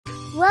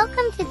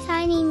Welcome to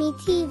Tiny Me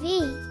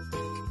TV.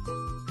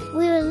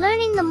 We are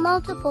learning the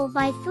multiple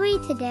by 3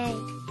 today.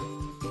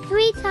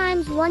 3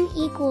 times 1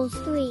 equals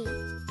 3.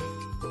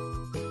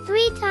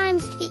 3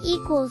 times 2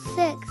 equals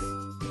 6.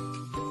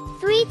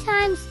 3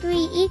 times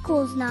 3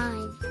 equals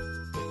 9.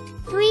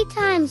 3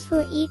 times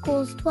 4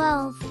 equals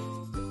 12.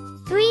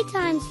 3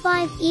 times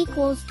 5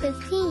 equals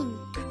 15.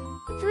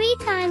 3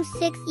 times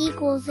 6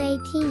 equals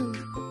 18.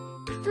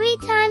 3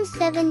 times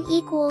 7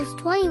 equals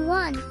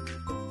 21.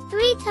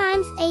 3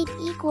 times 8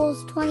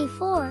 equals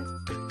 24.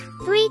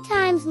 3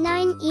 times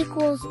 9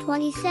 equals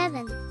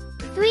 27.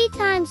 3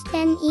 times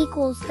 10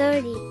 equals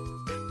 30.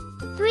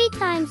 3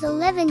 times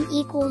 11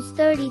 equals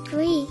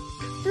 33.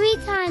 3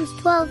 times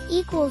 12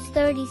 equals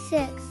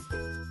 36.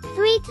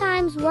 3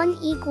 times 1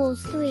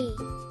 equals 3.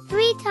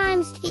 3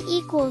 times 2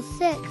 equals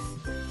 6.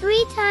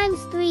 3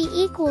 times 3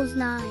 equals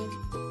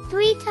 9.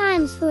 3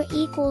 times 4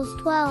 equals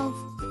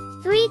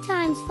 12. 3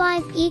 times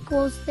 5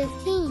 equals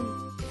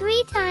 15.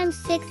 3 times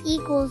 6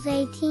 equals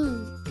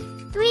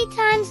 18. 3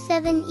 times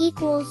 7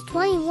 equals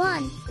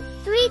 21.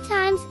 3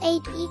 times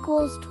 8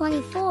 equals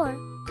 24.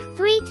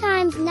 3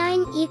 times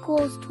 9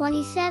 equals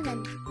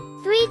 27.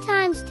 3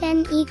 times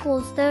 10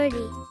 equals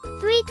 30.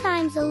 3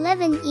 times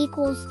 11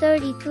 equals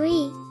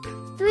 33.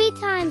 3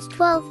 times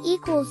 12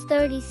 equals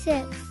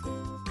 36.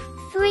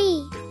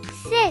 3,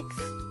 6,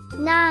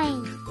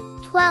 9,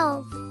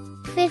 12,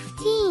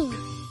 15,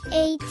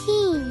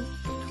 18,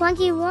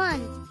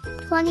 21,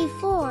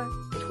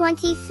 24,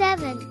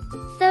 27,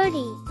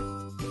 30,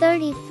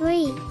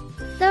 33,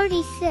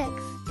 36.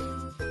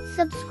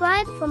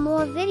 Subscribe for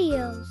more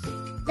videos.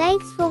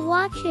 Thanks for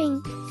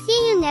watching.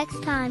 See you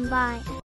next time. Bye.